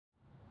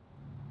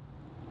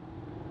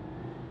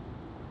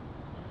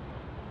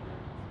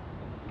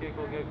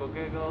Giggle, giggle,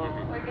 giggle.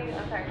 I'm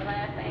sorry,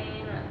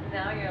 laughing.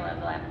 Now you're allowed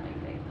to laugh and make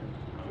faces.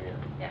 Oh, yeah.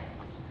 Yeah.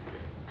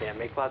 Yeah,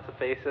 make lots of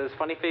faces.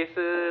 Funny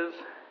faces.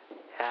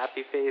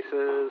 Happy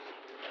faces.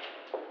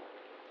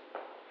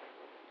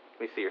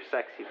 Let me see your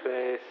sexy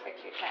face.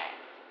 Sexy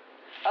face.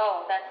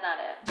 Oh, that's not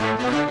it.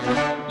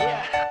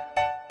 Yeah.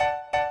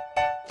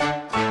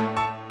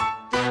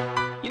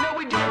 You know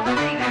we do it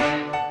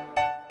right.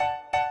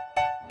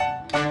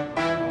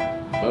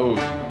 Boom.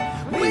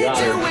 We do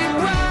it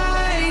right.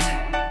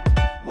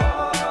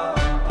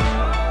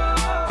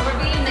 We're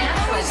being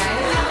natural,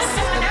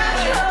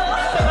 guys.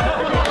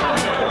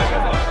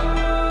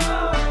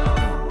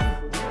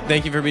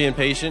 Thank you for being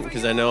patient,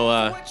 because I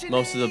know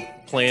most of the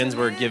plans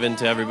were given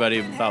to everybody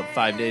about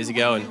 5 days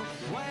ago, and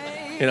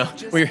you know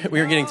we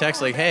were getting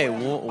texts like, "Hey,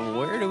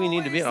 where do we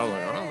need to be?" And I was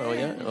like, "I don't know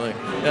yet." I'm like,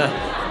 yeah.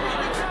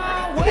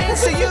 Wait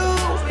for you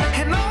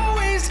and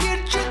always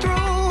get you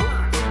through.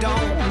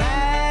 Don't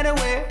matter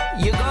where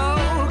you go,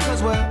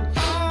 'cause we're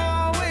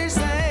always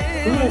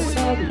there.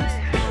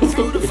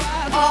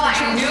 Oh,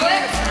 I knew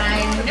it.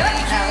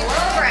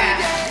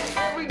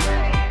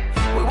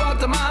 We walk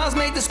the miles,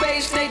 make the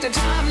space, take the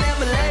time,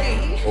 never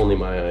late. Only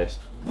my eyes.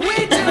 We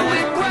do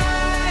it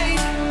right.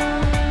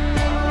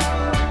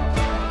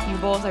 You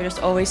both are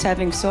just always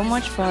having so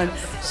much fun,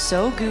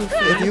 so goofy.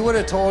 If you would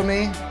have told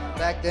me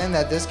back then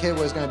that this kid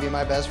was going to be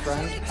my best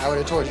friend, I would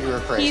have told you were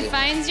crazy. He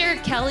finds your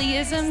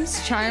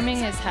Kelly-isms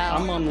charming as hell.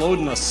 I'm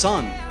unloading a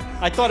son.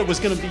 I thought it was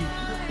going to be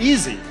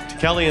easy. To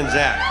Kelly and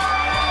Zach.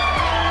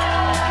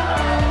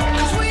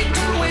 'Cause we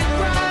do it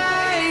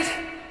right.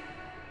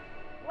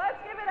 Let's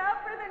give it up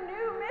for the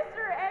new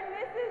Mr. and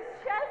Mrs.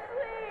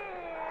 Chesley.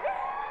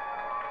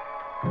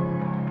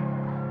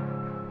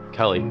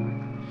 Kelly,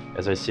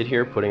 as I sit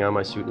here putting on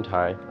my suit and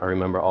tie, I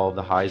remember all of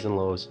the highs and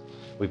lows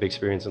we've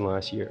experienced in the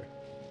last year.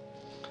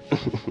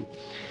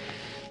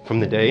 From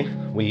the day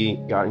we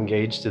got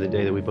engaged to the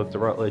day that we booked the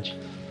Rutledge,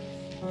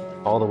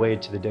 all the way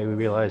to the day we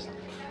realized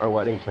our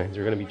wedding plans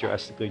are going to be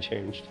drastically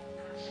changed.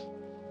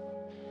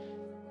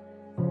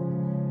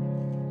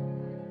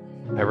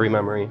 Every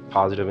memory,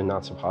 positive and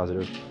not so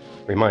positive,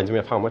 reminds me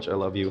of how much I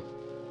love you.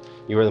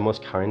 You are the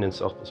most kind and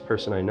selfless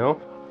person I know.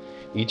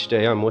 Each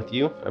day I'm with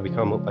you, I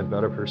become a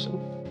better person.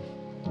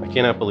 I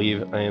cannot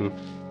believe I am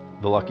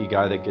the lucky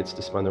guy that gets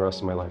to spend the rest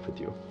of my life with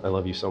you. I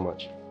love you so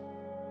much.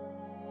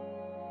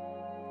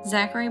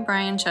 Zachary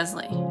Brian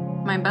Chesley,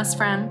 my best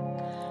friend,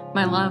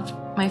 my love,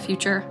 my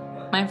future,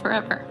 my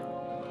forever.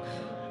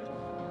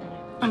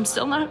 I'm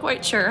still not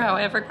quite sure how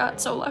I ever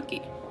got so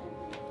lucky.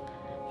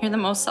 You're the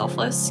most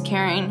selfless,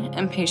 caring,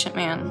 and patient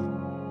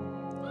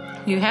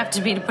man. You have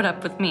to be to put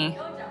up with me.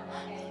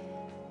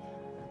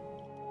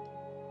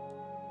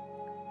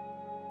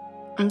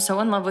 I'm so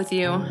in love with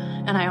you,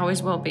 and I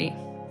always will be.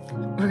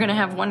 We're gonna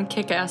have one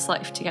kick-ass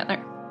life together.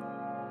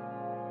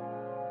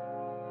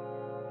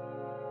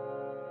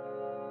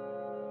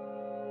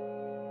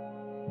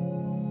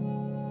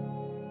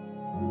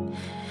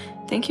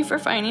 Thank you for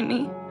finding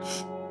me.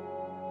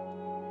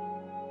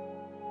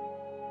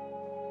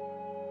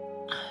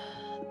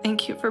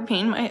 Thank you for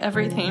being my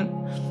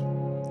everything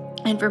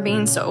and for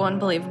being so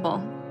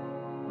unbelievable.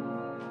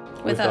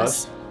 With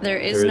us, there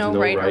is no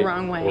right or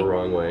wrong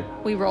way.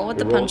 We roll with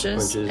the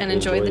punches and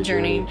enjoy the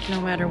journey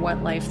no matter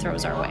what life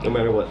throws our way. No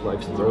matter what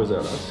life throws at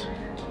us.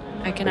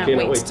 I cannot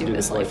wait to do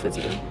this life with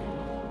you.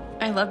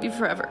 I love you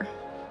forever.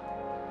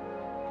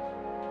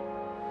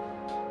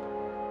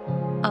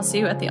 I'll see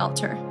you at the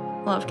altar.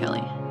 Love,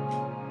 Kelly.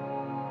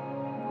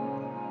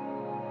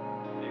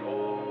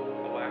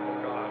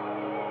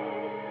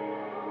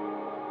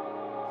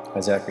 I,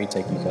 Zachary,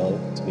 take you, Kelly,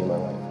 to be my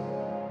wife.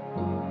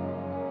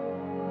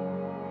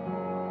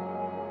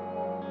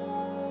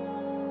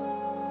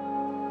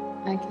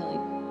 I, Kelly,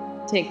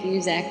 take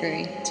you,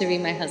 Zachary, to be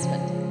my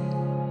husband.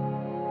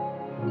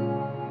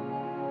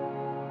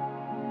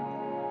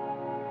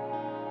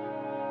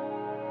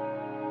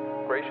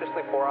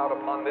 Graciously pour out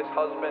upon this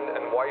husband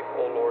and wife,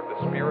 O Lord,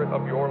 the spirit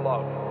of your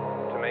love,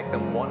 to make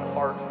them one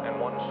heart and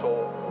one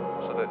soul,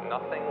 so that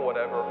nothing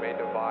whatever may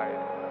divide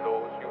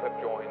those you have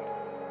joined,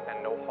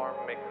 and no harm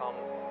may come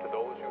to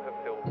those you have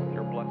filled with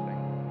your blessing,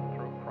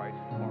 through Christ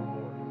our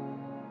Lord.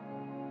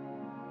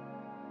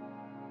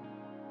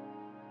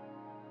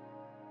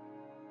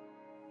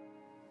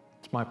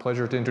 It's my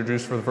pleasure to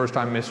introduce for the first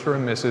time Mr.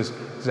 and Mrs.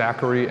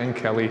 Zachary and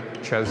Kelly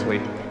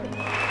Chesley.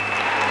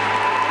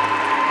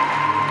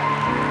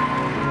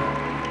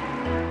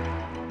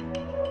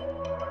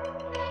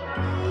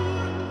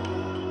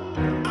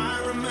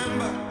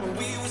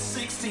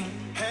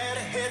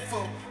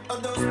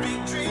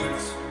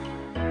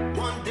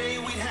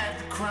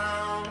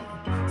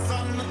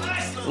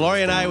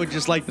 Lori and I would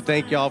just like to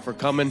thank y'all for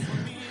coming.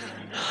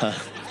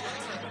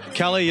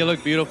 Kelly, you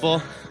look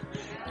beautiful.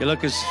 You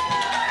look as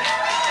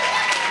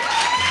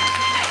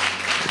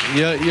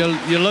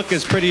you look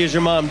as pretty as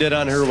your mom did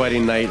on her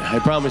wedding night. I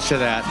promise you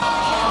that.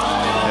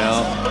 You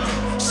know?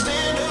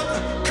 Stand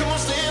up, come on,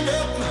 stand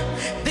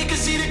up. They can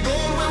see the glow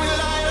when we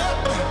light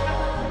up.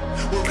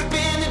 We're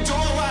ripping the door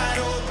wide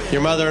open.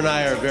 Your mother and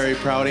I are very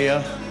proud of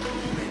you,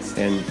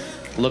 and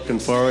looking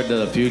forward to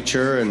the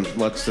future and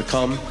what's to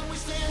come.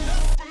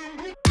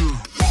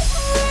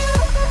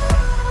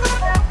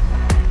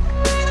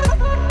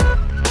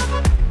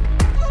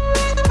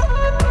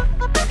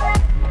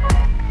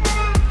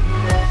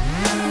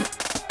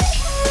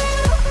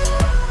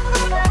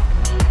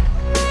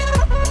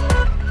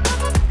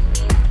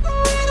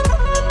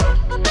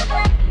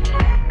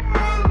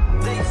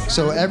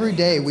 So every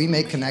day we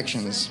make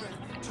connections.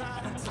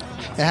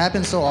 It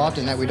happens so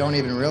often that we don't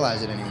even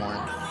realize it anymore.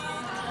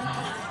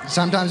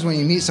 Sometimes when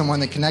you meet someone,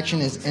 the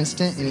connection is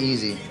instant and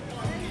easy.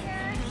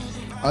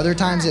 Other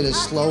times it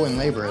is slow and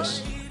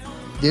laborious.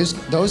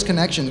 Those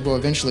connections will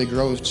eventually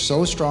grow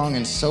so strong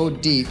and so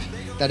deep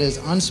that it is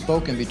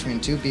unspoken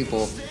between two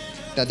people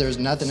that there's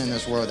nothing in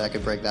this world that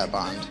could break that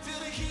bond.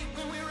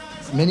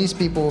 Many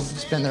people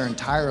spend their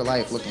entire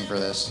life looking for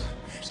this.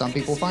 Some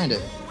people find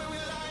it.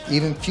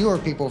 Even fewer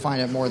people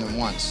find it more than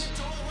once.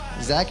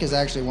 Zach is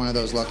actually one of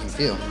those lucky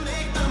few.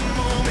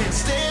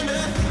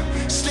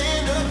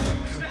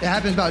 It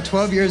happened about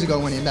 12 years ago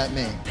when he met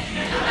me.